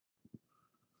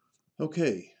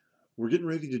Okay, we're getting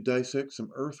ready to dissect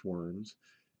some earthworms,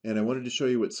 and I wanted to show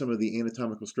you what some of the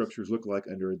anatomical structures look like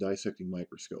under a dissecting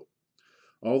microscope.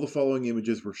 All the following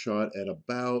images were shot at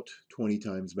about 20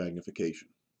 times magnification.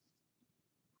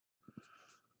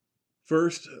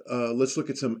 First, let's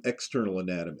look at some external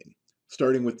anatomy,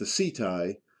 starting with the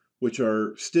setae, which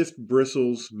are stiff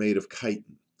bristles made of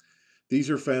chitin. These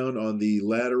are found on the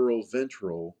lateral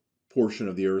ventral portion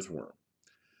of the earthworm.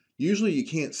 Usually you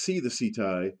can't see the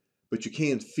setae, but you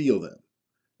can feel them.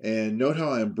 And note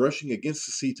how I'm brushing against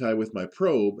the setae with my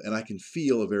probe, and I can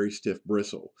feel a very stiff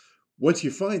bristle. Once you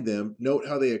find them, note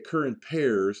how they occur in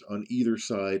pairs on either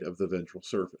side of the ventral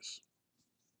surface.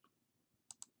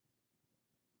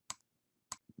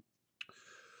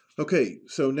 Okay,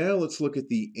 so now let's look at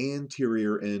the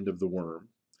anterior end of the worm.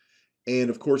 And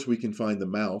of course we can find the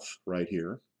mouth right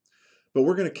here. But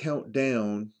we're going to count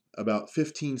down about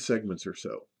 15 segments or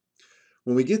so.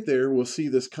 When we get there, we'll see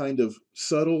this kind of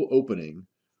subtle opening,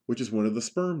 which is one of the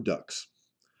sperm ducts.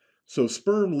 So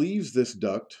sperm leaves this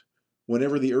duct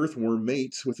whenever the earthworm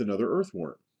mates with another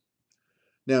earthworm.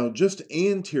 Now, just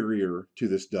anterior to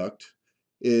this duct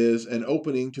is an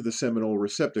opening to the seminal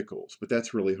receptacles, but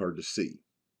that's really hard to see.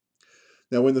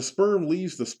 Now, when the sperm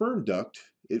leaves the sperm duct,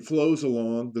 it flows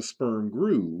along the sperm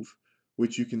groove,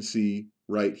 which you can see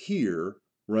right here,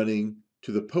 running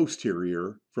to the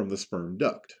posterior from the sperm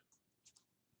duct.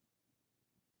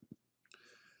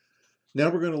 Now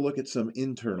we're going to look at some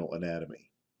internal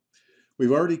anatomy.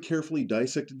 We've already carefully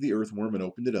dissected the earthworm and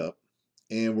opened it up,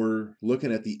 and we're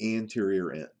looking at the anterior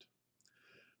end.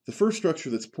 The first structure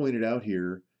that's pointed out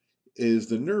here is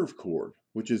the nerve cord,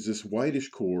 which is this whitish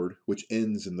cord which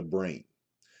ends in the brain.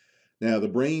 Now, the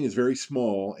brain is very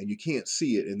small, and you can't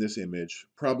see it in this image,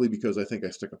 probably because I think I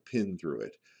stuck a pin through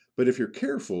it. But if you're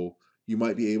careful, you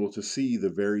might be able to see the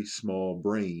very small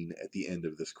brain at the end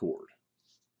of this cord.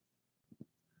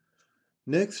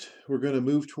 Next, we're going to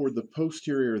move toward the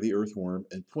posterior of the earthworm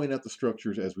and point out the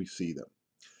structures as we see them.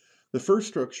 The first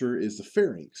structure is the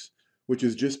pharynx, which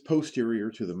is just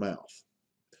posterior to the mouth.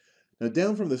 Now,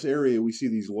 down from this area, we see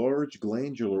these large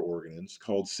glandular organs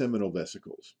called seminal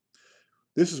vesicles.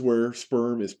 This is where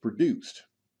sperm is produced.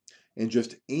 And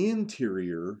just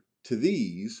anterior to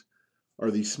these are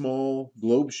these small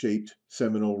globe-shaped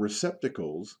seminal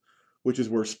receptacles, which is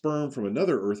where sperm from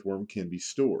another earthworm can be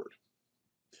stored.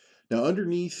 Now,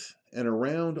 underneath and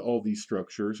around all these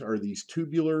structures are these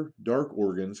tubular dark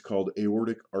organs called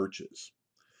aortic arches.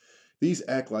 These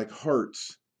act like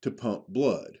hearts to pump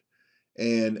blood,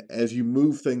 and as you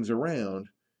move things around,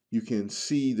 you can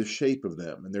see the shape of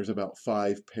them, and there's about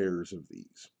 5 pairs of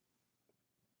these.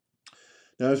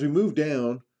 Now, as we move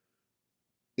down,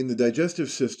 in the digestive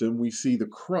system, we see the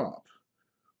crop,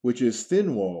 which is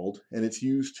thin-walled, and it's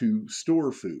used to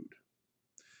store food.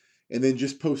 And then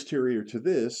just posterior to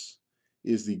this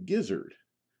is the gizzard,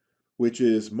 which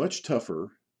is much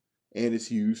tougher, and it's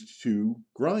used to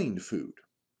grind food.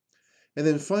 And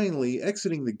then finally,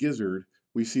 exiting the gizzard,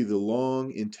 we see the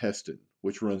long intestine,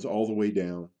 which runs all the way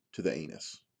down to the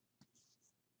anus.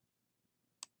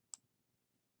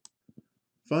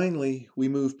 Finally, we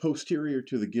move posterior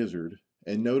to the gizzard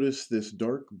and notice this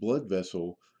dark blood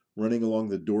vessel running along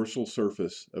the dorsal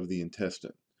surface of the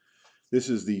intestine. This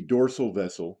is the dorsal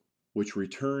vessel, which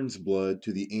returns blood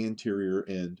to the anterior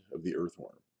end of the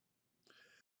earthworm.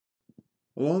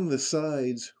 Along the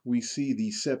sides, we see the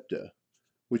septa,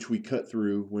 which we cut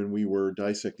through when we were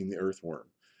dissecting the earthworm.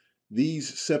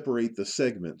 These separate the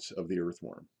segments of the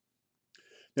earthworm.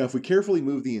 Now, if we carefully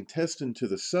move the intestine to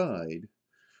the side,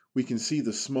 we can see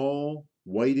the small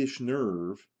whitish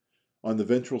nerve on the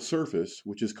ventral surface,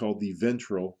 which is called the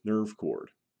ventral nerve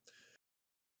cord.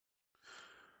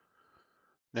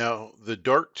 Now, the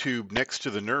dark tube next to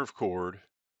the nerve cord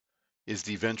is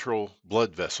the ventral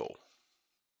blood vessel.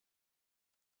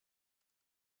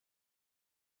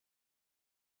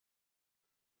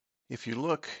 If you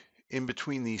look in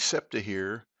between the septa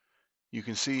here, you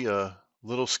can see a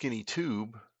little skinny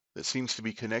tube that seems to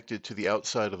be connected to the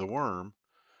outside of the worm,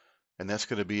 and that's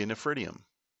going to be a nephridium.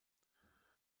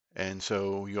 And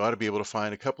so you ought to be able to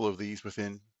find a couple of these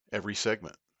within every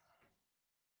segment.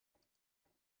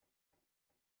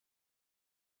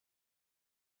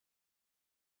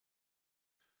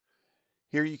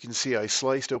 Here you can see I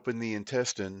sliced open the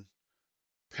intestine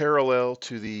parallel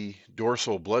to the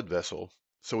dorsal blood vessel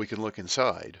so we can look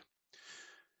inside.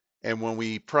 And when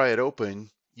we pry it open,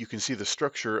 you can see the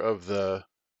structure of the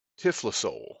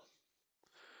tiflosole.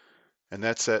 And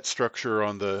that's that structure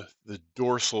on the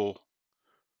dorsal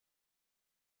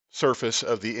surface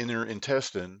of the inner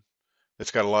intestine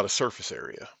that's got a lot of surface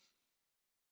area.